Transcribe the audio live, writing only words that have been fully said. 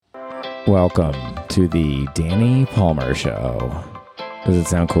Welcome to the Danny Palmer Show. Does it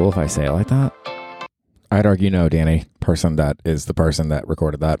sound cool if I say it like that? I'd argue no, Danny. Person that is the person that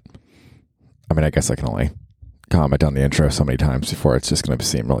recorded that. I mean, I guess I can only comment on the intro so many times before it's just going to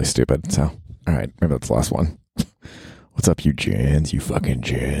seem really stupid. So, all right, maybe that's the last one. What's up, you gins? You fucking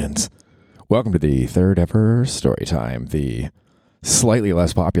gins. Welcome to the third ever story time, the slightly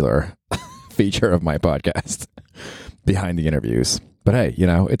less popular feature of my podcast, Behind the Interviews. But hey, you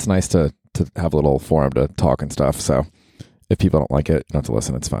know, it's nice to have a little forum to talk and stuff. So if people don't like it, you don't have to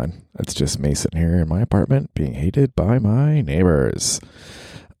listen. It's fine. It's just me sitting here in my apartment being hated by my neighbors.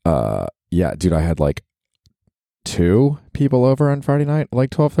 Yeah, dude, I had like 2 people over on Friday night,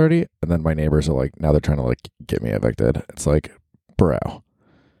 like 12:30. And then my neighbors are like, now they're trying to like get me evicted. It's like, bro,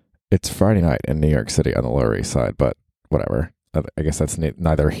 it's Friday night in New York City on the Lower East Side, but whatever. I guess that's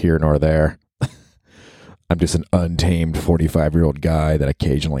neither here nor there. I'm just an untamed 45-year-old guy that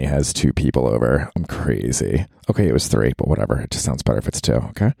occasionally has 2 people over. I'm crazy. Okay, it was 3, but whatever. It just sounds better if it's 2,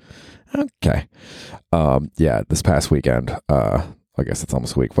 okay? Okay. Yeah, this past weekend, I guess it's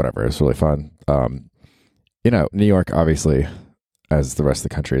almost a week, whatever. It was really fun. You know, New York, obviously, as the rest of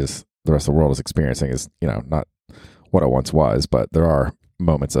the country is, the rest of the world is experiencing, is, you know, not what it once was, but there are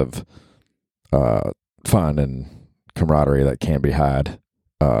moments of fun and camaraderie that can be had.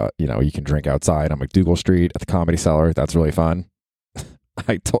 You know, you can drink outside on McDougal Street at the Comedy Cellar. That's really fun.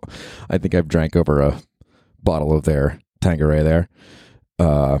 I think I've drank over a bottle of their Tanqueray there.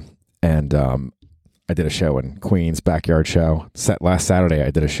 And I did a show in Queens, backyard show. Last Saturday, I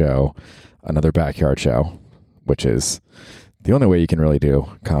did a show, another backyard show, which is the only way you can really do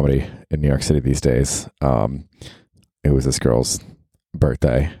comedy in New York City these days. It was this girl's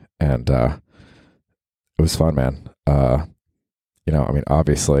birthday, and it was fun, man. You know, I mean,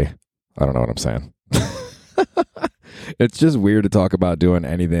 obviously, I don't know what I'm saying. It's just weird to talk about doing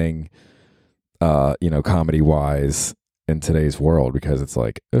anything, you know, comedy-wise in today's world, because it's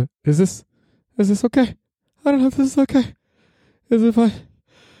like, is this okay? I don't know if this is okay. Is it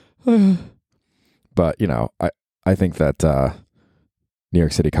fine? But, you know, I think that New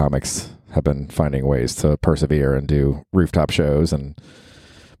York City comics have been finding ways to persevere and do rooftop shows and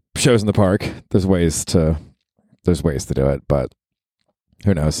shows in the park. There's ways to do it, but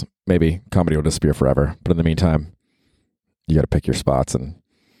who knows? Maybe comedy will disappear forever. But in the meantime, you got to pick your spots and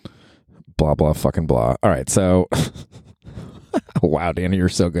blah, blah, fucking blah. All right. So, wow, Danny, you're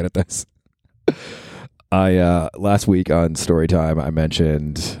so good at this. Last week on Storytime, I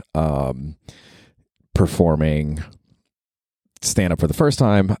mentioned performing stand-up for the first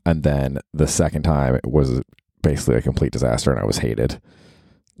time. And then the second time, it was basically a complete disaster and I was hated,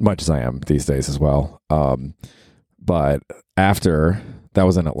 much as I am these days as well. But after that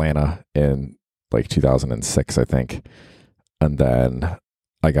was in Atlanta in like 2006, I think. And then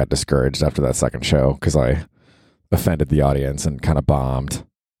I got discouraged after that second show because I offended the audience and kind of bombed.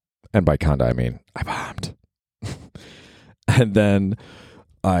 And by kind of, I mean, I bombed. And then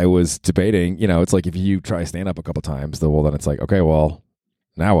I was debating, you know, it's like if you try stand up a couple times, then it's like, okay, well,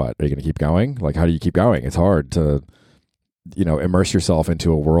 now what? Are you going to keep going? Like, how do you keep going? It's hard to, you know, immerse yourself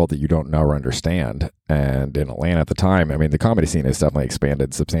into a world that you don't know or understand. And in Atlanta at the time, I mean, the comedy scene has definitely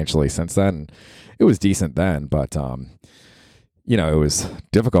expanded substantially since then. It was decent then, but, you know, it was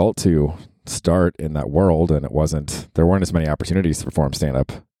difficult to start in that world, and there weren't as many opportunities to perform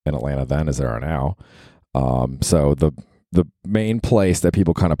stand-up in Atlanta then as there are now. So the main place that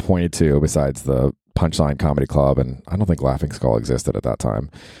people kind of pointed to, besides the Punchline Comedy Club, and I don't think Laughing Skull existed at that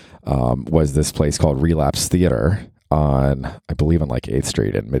time, was this place called Relapse Theater on, I believe, on like 8th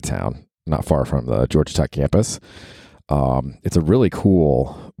Street in Midtown, not far from the Georgia Tech campus. It's a really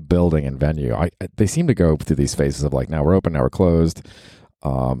cool building and venue. They seem to go through these phases of like, now we're open, now we're closed.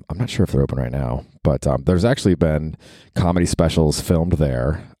 I'm not sure if they're open right now, but there's actually been comedy specials filmed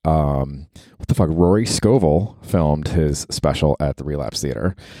there. What the fuck? Rory Scovel filmed his special at the Relapse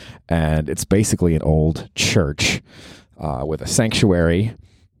Theater, and it's basically an old church with a sanctuary.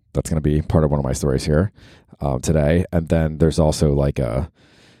 That's going to be part of one of my stories here today. And then there's also like a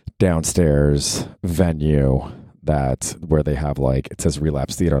downstairs venue where they have like, it says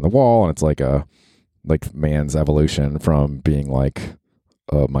Relapse Theater on the wall, and it's like man's evolution from being like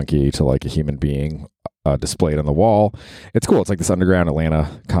a monkey to like a human being displayed on the wall. It's cool. It's like this underground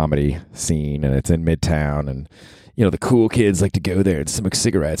Atlanta comedy scene, and it's in Midtown, and you know, the cool kids like to go there and smoke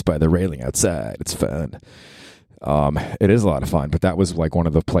cigarettes by the railing outside. It's fun. It is a lot of fun, but that was like one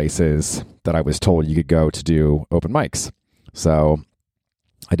of the places that I was told you could go to do open mics. So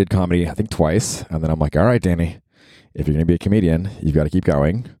I did comedy, I think twice. And then I'm like, all right, Danny, if you're going to be a comedian, you've got to keep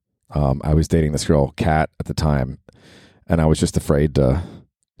going. I was dating this girl, Kat, at the time, and I was just afraid to,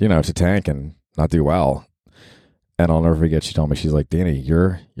 to tank and not do well. And I'll never forget, she told me, she's like, Danny,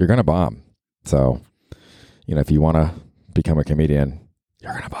 you're going to bomb. So, if you want to become a comedian,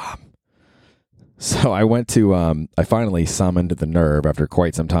 you're going to bomb. So I went to, I finally summoned the nerve after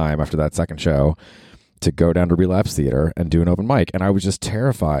quite some time after that second show to go down to Relapse Theater and do an open mic. And I was just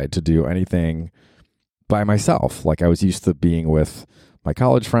terrified to do anything by myself. Like I was used to being with my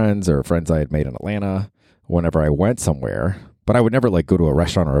college friends or friends I had made in Atlanta whenever I went somewhere, but I would never like go to a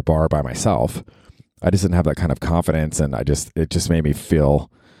restaurant or a bar by myself. I just didn't have that kind of confidence, and it just made me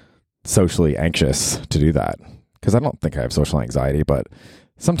feel socially anxious to do that. Because I don't think I have social anxiety, but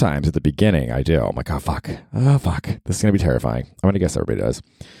sometimes at the beginning I do. I'm like, oh fuck, this is going to be terrifying. I'm going to guess everybody does.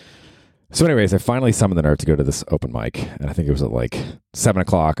 So anyways, I finally summoned the nerve to go to this open mic, and I think it was at like 7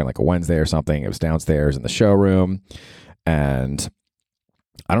 o'clock on like a Wednesday or something. It was downstairs in the showroom, and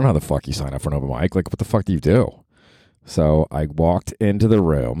I don't know how the fuck you sign up for an open mic. Like, what the fuck do you do? So I walked into the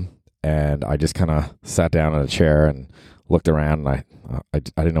room, and I just kind of sat down in a chair and looked around, and I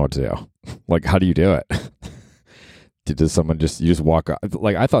didn't know what to do. Like, how do you do it? Does someone you just walk up?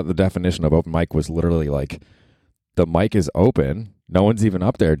 Like, I thought the definition of open mic was literally like, the mic is open, no one's even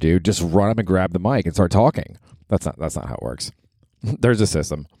up there, dude. Just run up and grab the mic and start talking. That's not how it works. There's a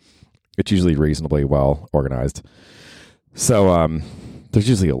system. It's usually reasonably well organized. So there's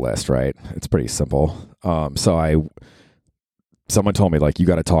usually a list, right? It's pretty simple. Someone told me, like, you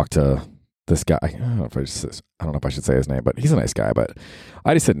got to talk to this guy. I don't know if I should say his name, but he's a nice guy. But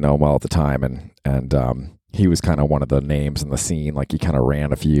I just didn't know him well at the time, and he was kind of one of the names in the scene. Like, he kind of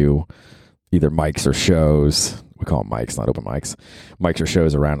ran a few either mics or shows. We call them mics, not open mics. Mics or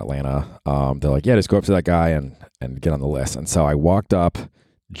shows around Atlanta. They're like, yeah, just go up to that guy and get on the list. And so I walked up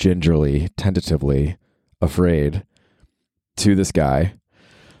gingerly, tentatively, afraid, to this guy,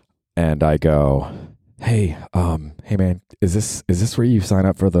 and I go, hey man, is this where you sign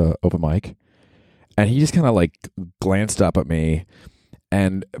up for the open mic? And he just kind of like glanced up at me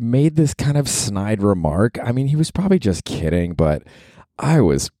and made this kind of snide remark. I mean, he was probably just kidding, but I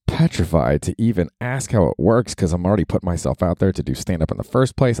was petrified to even ask how it works, because I'm already putting myself out there to do stand-up in the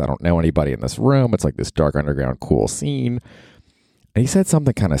first place. I don't know anybody in this room. It's like this dark underground cool scene. And he said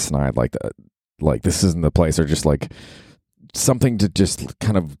something kind of snide like that, like, this isn't the place, or just like something to just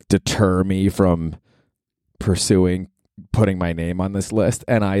kind of deter me from pursuing putting my name on this list.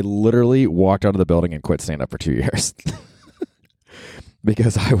 And I literally walked out of the building and quit stand-up for 2 years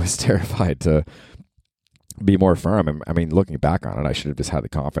because I was terrified to be more firm. And I mean, looking back on it, I should have just had the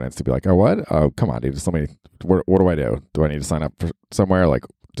confidence to be like, oh, what? Oh, come on, dude. Just tell me, what do I do? Do I need to sign up for somewhere? Like,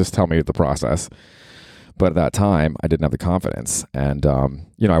 just tell me the process. But at that time, I didn't have the confidence. And,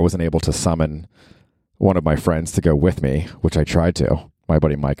 I wasn't able to summon one of my friends to go with me, which I tried to. My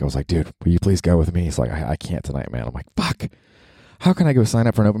buddy Mike, I was like, dude, will you please go with me? He's like, I can't tonight, man. I'm like, fuck. How can I go sign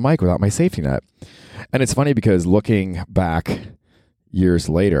up for an open mic without my safety net? And it's funny because looking back years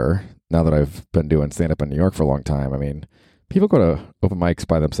later, now that I've been doing stand-up in New York for a long time, I mean, people go to open mics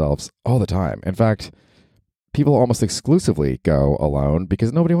by themselves all the time. In fact, people almost exclusively go alone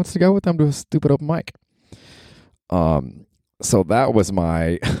because nobody wants to go with them to a stupid open mic. So that was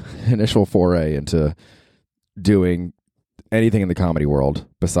my initial foray into doing anything in the comedy world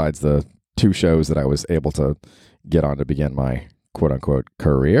besides the 2 shows that I was able to get on to begin my quote unquote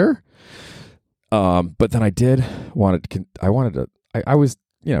career. But then I was,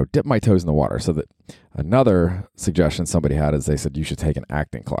 dip my toes in the water. So that another suggestion somebody had is they said, you should take an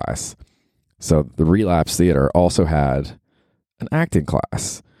acting class. So the Relapse Theater also had an acting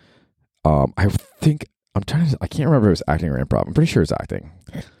class. I can't remember if it was acting or improv. I'm pretty sure it's acting.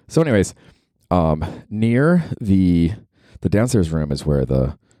 So anyways, near the downstairs room is where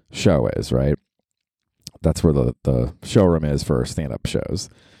the show is, right? That's where the showroom is for stand-up shows.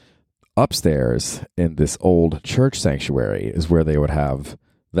 Upstairs in this old church sanctuary is where they would have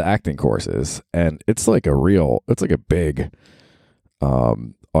the acting courses. And it's like a big, what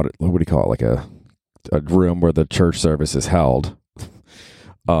do you call it? Like a room where the church service is held.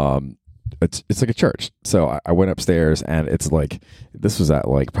 It's like a church. So I went upstairs, and it's like, this was at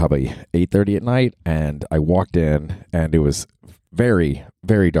like probably 8:30 at night, and I walked in and it was very,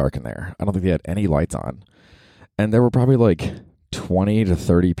 very dark in there. I don't think they had any lights on. And there were probably like 20 to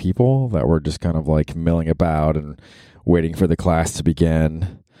 30 people that were just kind of like milling about and waiting for the class to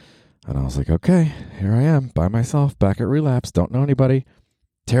begin. And I was like, okay, here I am by myself back at Relapse. Don't know anybody.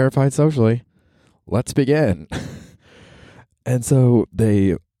 Terrified socially. Let's begin. And so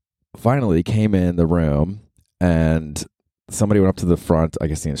they finally came in the room, and somebody went up to the front, I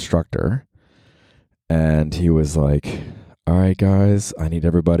guess the instructor, and he was like, all right, guys, I need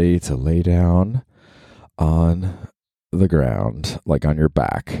everybody to lay down on the ground, like on your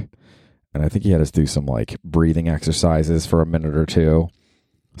back. And I think he had us do some like breathing exercises for a minute or two.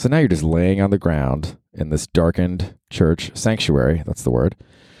 So now you're just laying on the ground in this darkened church sanctuary. That's the word.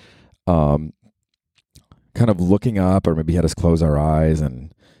 Kind of looking up, or maybe he had us close our eyes,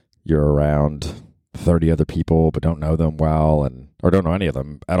 and you're around 30 other people, but don't know them well, or don't know any of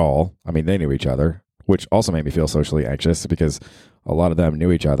them at all. I mean, they knew each other, which also made me feel socially anxious because a lot of them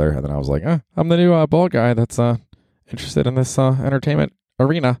knew each other. And then I was like, I'm the new bald guy that's interested in this entertainment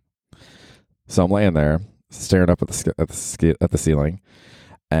arena. So I'm laying there staring up at the ceiling,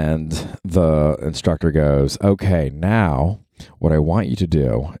 and the instructor goes, okay, now what I want you to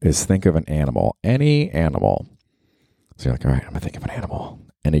do is think of an animal, any animal. So you're like, all right, I'm going to think of an animal.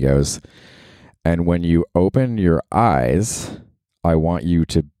 And he goes, and when you open your eyes, I want you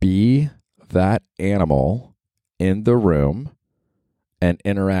to be that animal in the room and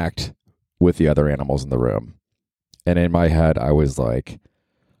interact with the other animals in the room. And in my head, I was like,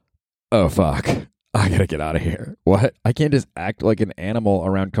 oh, fuck. I got to get out of here. What? I can't just act like an animal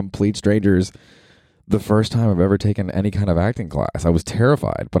around complete strangers the first time I've ever taken any kind of acting class. I was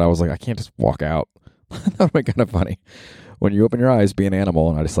terrified, but I was like, I can't just walk out. That would be kind of funny. When you open your eyes, be an animal,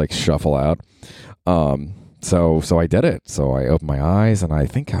 and I just like shuffle out. So I did it. So I opened my eyes, and I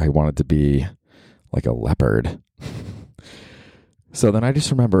think I wanted to be like a leopard. So then I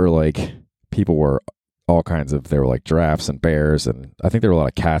just remember like people were all kinds of, they were like giraffes and bears, and I think there were a lot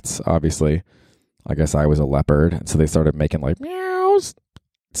of cats, obviously. I guess I was a leopard, and so they started making like meows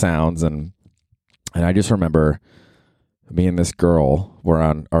sounds, and I just remember me and this girl were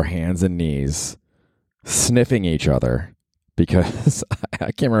on our hands and knees sniffing each other because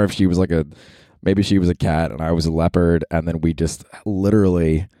I can't remember if she was like maybe she was a cat and I was a leopard, and then we just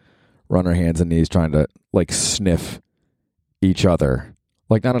literally run our hands and knees trying to like sniff each other,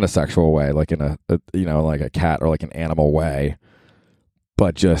 like not in a sexual way, like in a like a cat or like an animal way,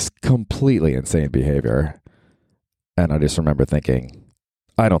 but just completely insane behavior. And I just remember thinking,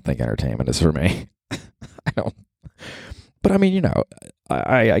 I don't think entertainment is for me. I don't. But I mean,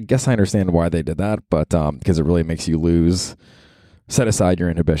 I guess I understand why they did that, but because it really makes you set aside your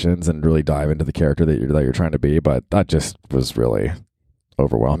inhibitions and really dive into the character that you're trying to be. But that just was really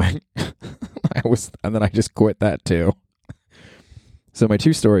overwhelming. And then I just quit that too. So my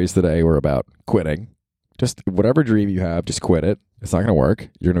two stories today were about quitting. Just whatever dream you have, just quit it. It's not going to work.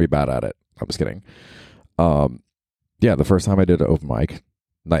 You're going to be bad at it. I'm just kidding. Yeah, the first time I did an open mic,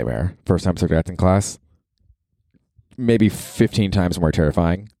 nightmare. First time I took an acting class, maybe 15 times more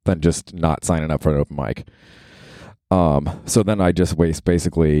terrifying than just not signing up for an open mic. So then I just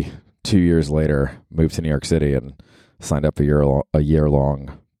basically 2 years later moved to New York City and signed up for a year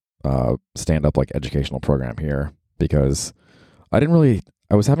long stand-up like educational program here because I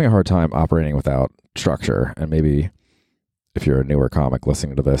was having a hard time operating without structure. And maybe if you're a newer comic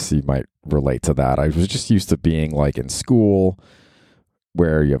listening to this, you might relate to that. I was just used to being like in school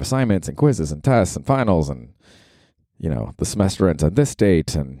where you have assignments and quizzes and tests and finals, and the semester ends on this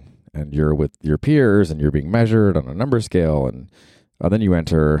date, and you're with your peers and you're being measured on a number scale, and then you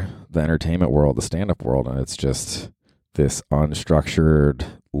enter the entertainment world, the stand-up world, and it's just this unstructured,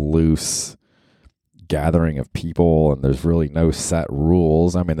 loose gathering of people, and there's really no set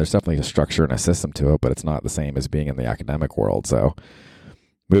rules. I mean, there's definitely a structure and a system to it, but it's not the same as being in the academic world. So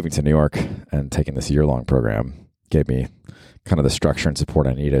moving to New York and taking this year-long program gave me kind of the structure and support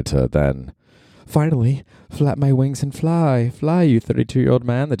I needed to then finally flap my wings and fly. Fly, you 32-year-old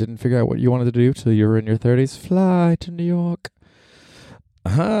man that didn't figure out what you wanted to do till you were in your 30s. Fly to New York.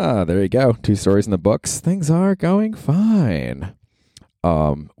 There you go. 2 stories in the books. Things are going fine.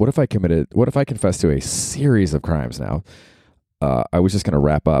 What if I confessed to a series of crimes now? I was just going to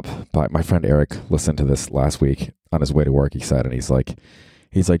wrap up, but my friend Eric listened to this last week on his way to work. He said, and he's like,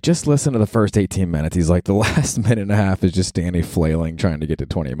 just listen to the first 18 minutes. He's like, the last minute and a half is just Danny flailing, trying to get to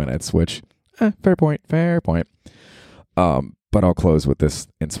 20 minutes, which, fair point. But I'll close with this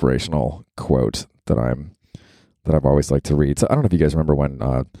inspirational quote that I've always liked to read. So I don't know if you guys remember when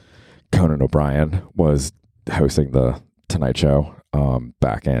Conan O'Brien was hosting the Tonight Show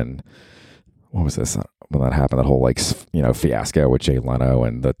back in, what was this, when that happened, that whole fiasco with Jay Leno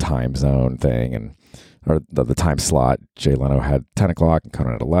and the time zone thing, or the time slot. Jay Leno had 10 o'clock and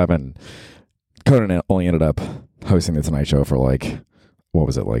Conan at 11. Conan only ended up hosting the Tonight Show for 2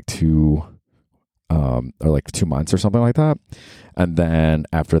 months or something like that. And then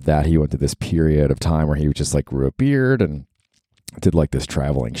after that, he went through this period of time where he just grew a beard and did this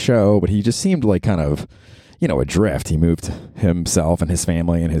traveling show, but he just seemed kind of, adrift. He moved himself and his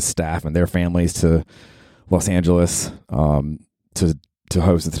family and his staff and their families to Los Angeles to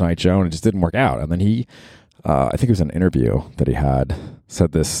host the Tonight Show, and it just didn't work out. And then he I think it was an interview that he had,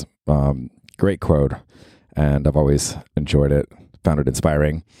 said this great quote, and I've always enjoyed it, found it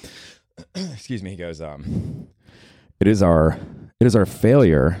inspiring. Excuse me. He goes, it is our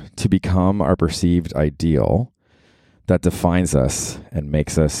failure to become our perceived ideal that defines us and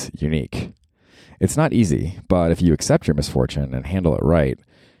makes us unique. It's not easy, but if you accept your misfortune and handle it right,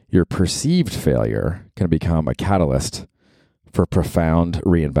 your perceived failure can become a catalyst for profound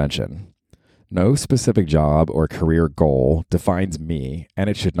reinvention. No specific job or career goal defines me, and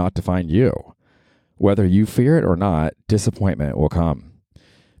it should not define you. Whether you fear it or not, disappointment will come.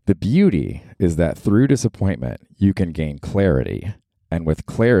 The beauty is that through disappointment, you can gain clarity, and with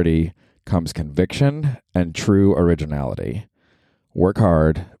clarity comes conviction and true originality. Work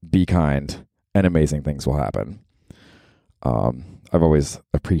hard, be kind, and amazing things will happen. I've always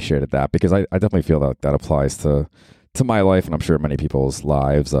appreciated that because I definitely feel that that applies to my life, and I'm sure many people's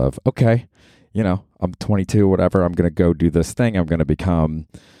lives of, okay, you know, I'm 22, whatever, I'm going to go do this thing. I'm going to become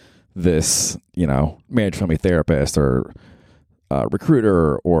this, you know, marriage family therapist or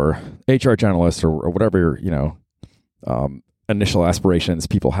recruiter or HR generalist or whatever, you know, initial aspirations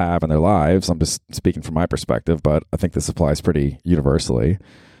people have in their lives. I'm just speaking from my perspective, but I think this applies pretty universally.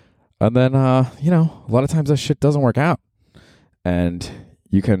 And then, you know, a lot of times that shit doesn't work out. And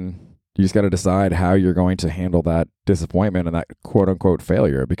you just got to decide how you're going to handle that disappointment and that quote unquote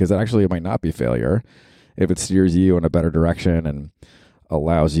failure, because it might not be failure if it steers you in a better direction and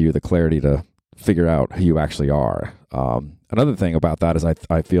allows you the clarity to figure out who you actually are. Another thing about that is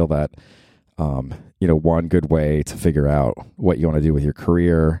I feel that, you know, one good way to figure out what you want to do with your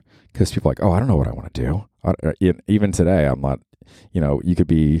career, because people are like, oh, I don't know what I want to do. Even today, I'm not, you know, you could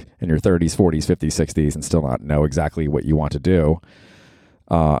be in your 30s, 40s, 50s, 60s and still not know exactly what you want to do.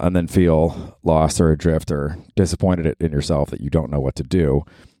 And then feel lost or adrift or disappointed in yourself that you don't know what to do.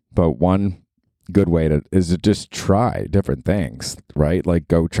 But one good way is to just try different things, right? Like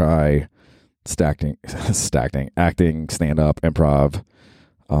go try acting, stand up, improv,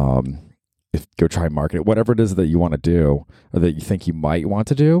 go try marketing, whatever it is that you want to do or that you think you might want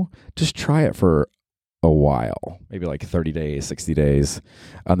to do, just try it for a while, maybe like 30 days, 60 days.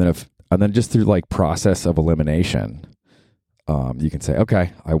 And then just through like process of elimination, you can say,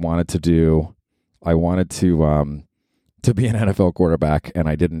 okay, I wanted to be an NFL quarterback and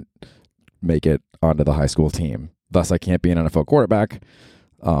I didn't make it onto the high school team. Thus I can't be an NFL quarterback.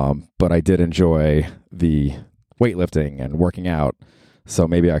 But I did enjoy the weightlifting and working out. So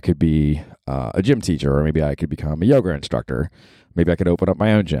maybe I could be a gym teacher, or maybe I could become a yoga instructor. Maybe I could open up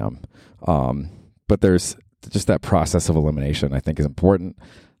my own gym. But there's just that process of elimination I think is important.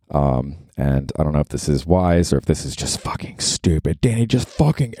 And I don't know if this is wise or if this is just fucking stupid. Danny, just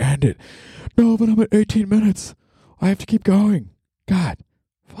fucking end it. No, but I'm at 18 minutes. I have to keep going. God,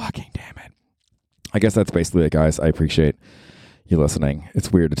 fucking damn it. I guess that's basically it, guys. I appreciate you listening.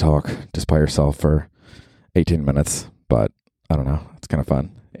 It's weird to talk just by yourself for 18 minutes, but I don't know. It's kind of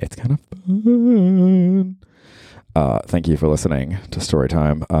fun. Thank you for listening to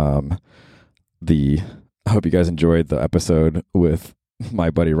Storytime. I hope you guys enjoyed the episode with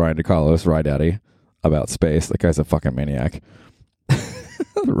my buddy Ryan DeCarlos, Rye Daddy, about space. That guy's a fucking maniac.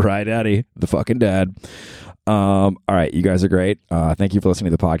 Rye Daddy, the fucking dad. All right, you guys are great. Thank you for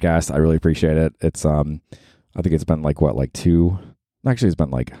listening to the podcast. I really appreciate it. It's I think it's been like it's been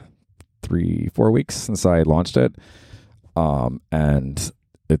like 3-4 weeks since I launched it. And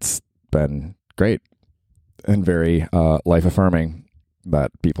it's been great and very life affirming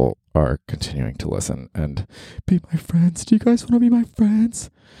that people are continuing to listen and be my friends. Do you guys want to be my friends?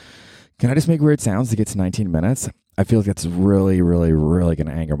 Can I just make weird sounds to get to 19 minutes? I feel like it's really, really, really going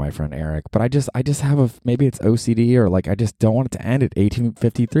to anger my friend Eric. But I just have maybe it's OCD or like I just don't want it to end at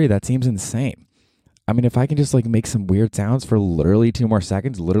 18:53. That seems insane. I mean, if I can just like make some weird sounds for literally 2 more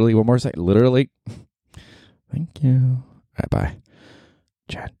seconds, literally 1 more second, literally. Thank you. All right, bye.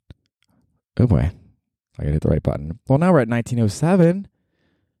 Chat. Oh boy. I gotta hit the right button. Well, now we're at 1907.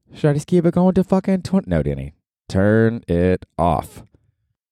 Should I just keep it going to fucking 20? No, Danny. Turn it off.